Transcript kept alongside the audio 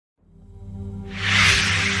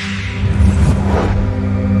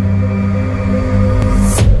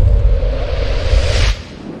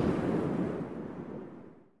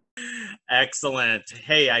excellent.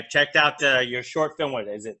 Hey, I checked out your short film. What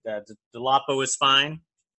is it? Dolapo Is Fine?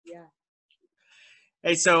 Yeah.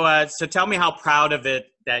 Hey, so tell me how proud of it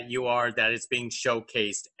that you are that it's being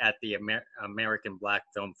showcased at the American Black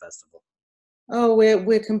Film Festival. Oh,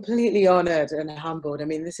 we're completely honored and humbled. I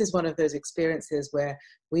mean, this is one of those experiences where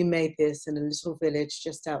we made this in a little village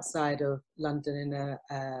just outside of London in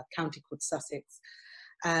a county called Sussex.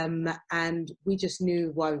 And we just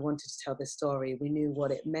knew why we wanted to tell this story. We knew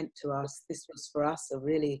what it meant to us. This was for us a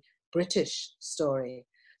really British story.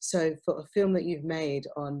 So for a film that you've made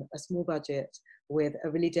on a small budget with a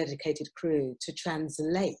really dedicated crew to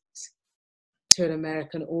translate to an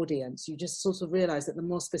American audience, you just sort of realize that the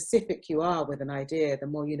more specific you are with an idea, the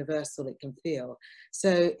more universal it can feel.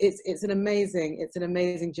 So it's an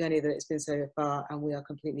amazing journey that it's been so far, and we are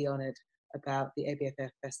completely honored about the ABFF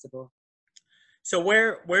Festival. So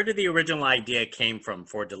where did the original idea came from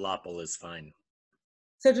for Dolapo Is Fine?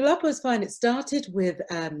 So Dolapo Is Fine, it started with,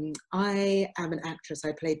 I am an actress,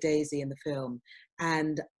 I played Daisy in the film,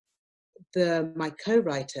 and my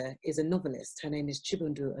co-writer is a novelist. Her name is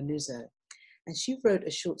Chibundu Onuzo, and she wrote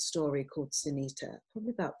a short story called Sunita,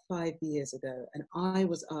 probably about 5 years ago, and I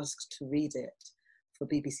was asked to read it for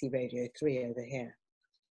BBC Radio 3 over here.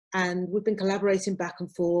 And we've been collaborating back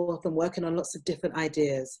and forth and working on lots of different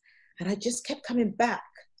ideas. And I just kept coming back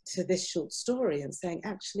to this short story and saying,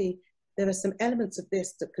 actually, there are some elements of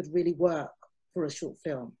this that could really work for a short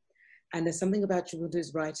film. And there's something about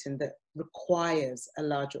Chibundu's writing that requires a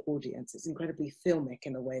larger audience. It's incredibly filmic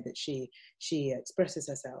in the way that she expresses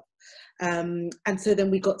herself. And so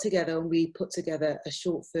then we got together and we put together a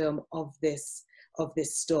short film of this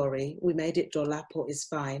story. We made it Dolapo Is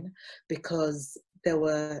Fine because there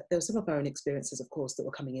were some of our own experiences, of course, that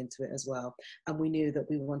were coming into it as well. And we knew that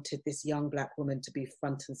we wanted this young Black woman to be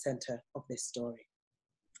front and center of this story.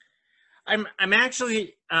 I'm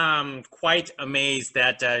actually quite amazed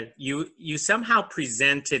that you somehow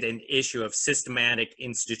presented an issue of systematic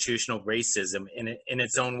institutional racism in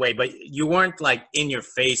its own way, but you weren't like in your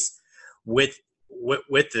face with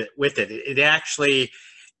it. It actually,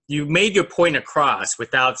 you made your point across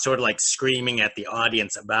without sort of like screaming at the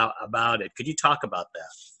audience about it. Could you talk about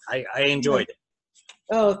that? I enjoyed it.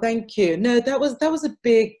 Oh, thank you. No, that was a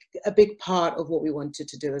big part of what we wanted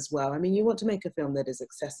to do as well. I mean, you want to make a film that is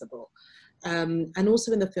accessible. And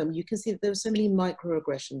also in the film, you can see that there are so many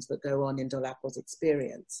microaggressions that go on in Dolapo's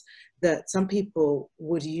experience that some people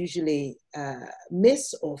would usually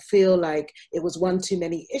miss or feel like it was one too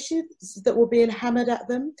many issues that were being hammered at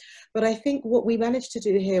them. But I think what we managed to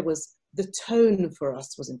do here was the tone for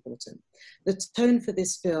us was important. The tone for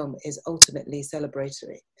this film is ultimately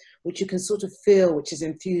celebratory, which you can sort of feel, which is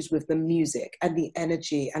infused with the music and the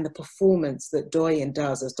energy and the performance that Doyen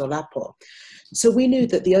does as Dolapo. So we knew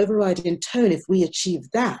that the overriding tone, if we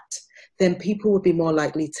achieve that, then people would be more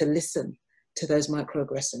likely to listen to those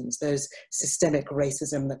microaggressions, those systemic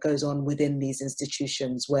racism that goes on within these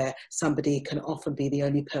institutions where somebody can often be the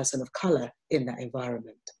only person of color in that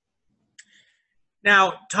environment.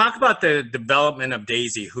 Now, talk about the development of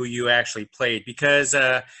Daisy, who you actually played, because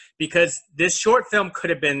this short film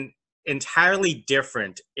could have been entirely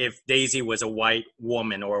different if Daisy was a white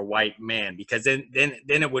woman or a white man, because then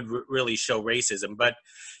it would really show racism. But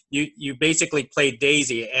you basically played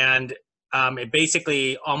Daisy, and it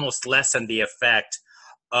basically almost lessened the effect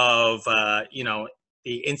of the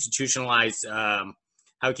institutionalized how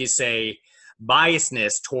can you say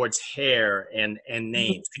biasness towards hair and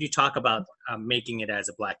names. Could you talk about making it as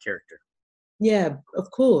a Black character? Yeah,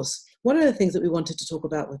 of course. One of the things that we wanted to talk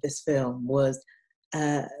about with this film was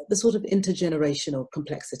the sort of intergenerational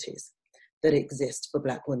complexities that exist for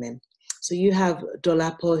Black women. So you have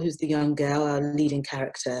Dolapo, who's the young girl, our leading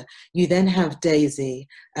character. You then have Daisy,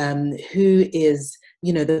 who is,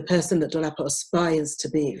 the person that Dolapo aspires to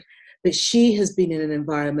be. But she has been in an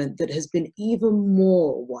environment that has been even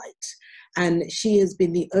more white. And she has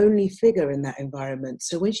been the only figure in that environment.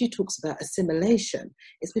 So when she talks about assimilation,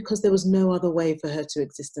 it's because there was no other way for her to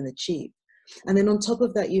exist and achieve. And then on top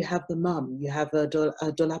of that, you have the mum, you have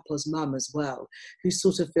Dolapo's mum as well, who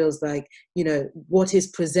sort of feels like, what is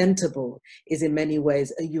presentable is in many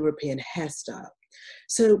ways a European hairstyle.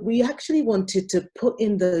 So we actually wanted to put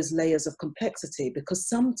in those layers of complexity because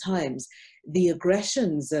sometimes the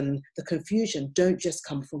aggressions and the confusion don't just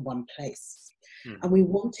come from one place. And we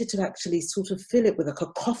wanted to actually sort of fill it with a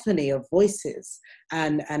cacophony of voices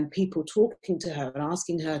and people talking to her and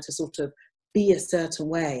asking her to sort of be a certain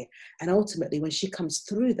way. And ultimately, when she comes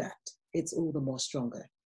through that, it's all the more stronger.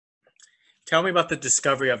 Tell me about the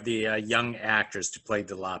discovery of the young actors to play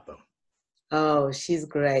Dolapo. Oh, she's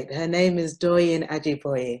great. Her name is Doyin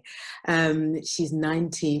Ajiboye. She's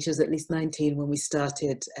 19. She was at least 19 when we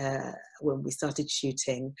started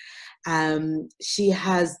shooting. She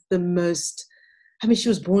has the most. I mean, she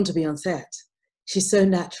was born to be on set. She's so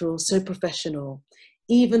natural, so professional.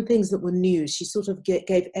 Even things that were new, she sort of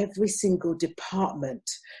gave every single department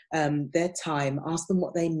their time, asked them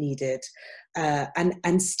what they needed,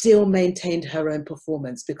 and still maintained her own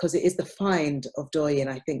performance, because it is the find of Doyen,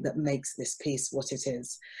 I think, that makes this piece what it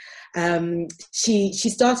is.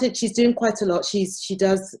 She's doing quite a lot. She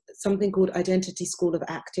does something called Identity School of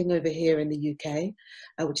Acting over here in the UK,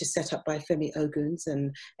 which is set up by Femi Oguns,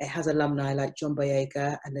 and it has alumni like John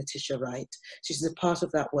Boyega and Letitia Wright. She's a part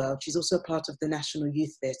of that world. She's also a part of the National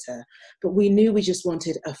Youth Theatre. But we knew we just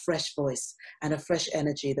wanted a fresh voice and a fresh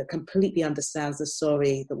energy that completely understands the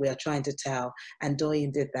story that we are trying to tell, and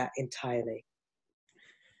Doyen did that entirely.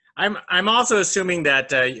 I'm also assuming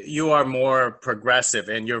that you are more progressive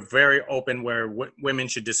and you're very open where women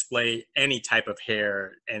should display any type of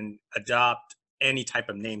hair and adopt any type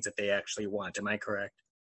of names that they actually want. Am I correct?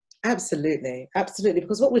 Absolutely, absolutely.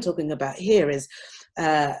 Because what we're talking about here is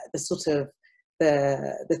the sort of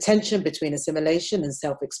the tension between assimilation and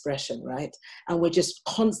self-expression, right? And we're just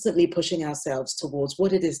constantly pushing ourselves towards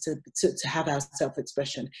what it is to have our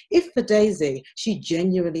self-expression. If for Daisy, she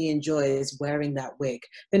genuinely enjoys wearing that wig,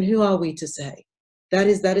 then who are we to say? That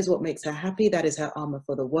is what makes her happy. That is her armor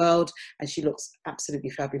for the world, and she looks absolutely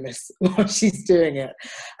fabulous while she's doing it.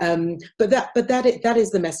 But that is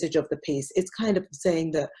the message of the piece. It's kind of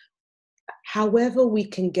saying that however we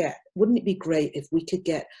can get, wouldn't it be great if we could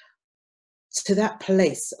get to that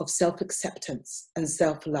place of self-acceptance and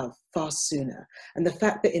self-love far sooner? And the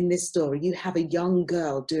fact that in this story you have a young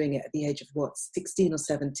girl doing it at the age of 16 or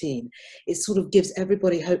 17, it sort of gives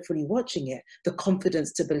everybody hopefully watching it the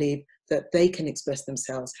confidence to believe that they can express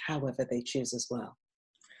themselves however they choose as well.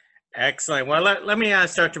 Excellent. Well, let me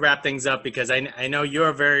start to wrap things up, because I know you're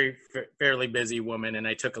a very fairly busy woman, and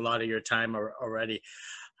I took a lot of your time already.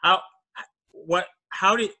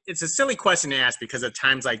 It's a silly question to ask because of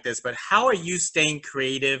times like this, but how are you staying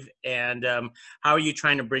creative, and how are you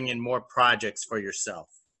trying to bring in more projects for yourself?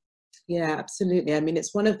 Yeah, absolutely. I mean,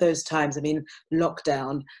 it's one of those times. I mean,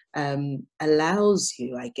 lockdown allows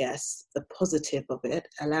you, I guess, the positive of it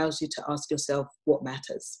allows you to ask yourself what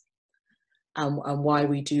matters, and why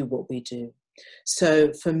we do what we do.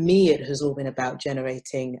 So for me, it has all been about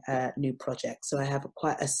generating new projects. So I have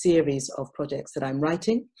quite a series of projects that I'm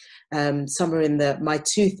writing. Some are in my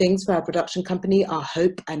two things for our production company are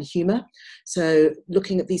hope and humor. So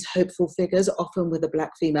looking at these hopeful figures, often with a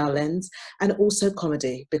Black female lens, and also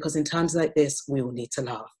comedy, because in times like this, we all need to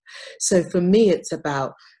laugh. So for me, it's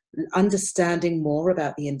about understanding more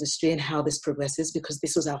about the industry and how this progresses, because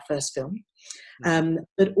this was our first film.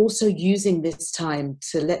 But also using this time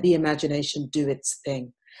to let the imagination do its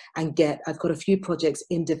thing, and I've got a few projects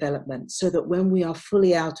in development so that when we are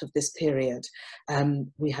fully out of this period,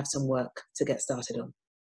 we have some work to get started on.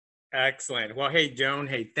 Excellent. Well, hey, Joan,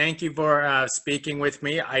 hey, thank you for speaking with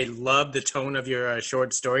me. I love the tone of your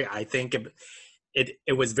short story. I think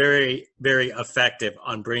it was very, very effective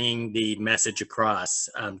on bringing the message across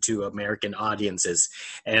to American audiences.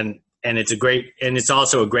 And it's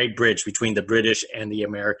also a great bridge between the British and the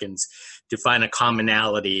Americans to find a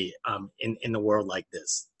commonality in the world like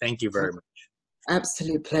this. Thank you very much.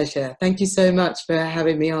 Absolute pleasure. Thank you so much for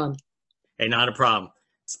having me on. Hey, not a problem.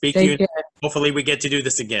 Speak to Take you. care. Hopefully we get to do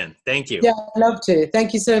this again. Thank you. Yeah, I'd love to.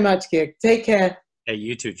 Thank you so much, Gig. Take care. Hey,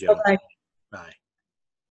 you too, Joe. Bye-bye.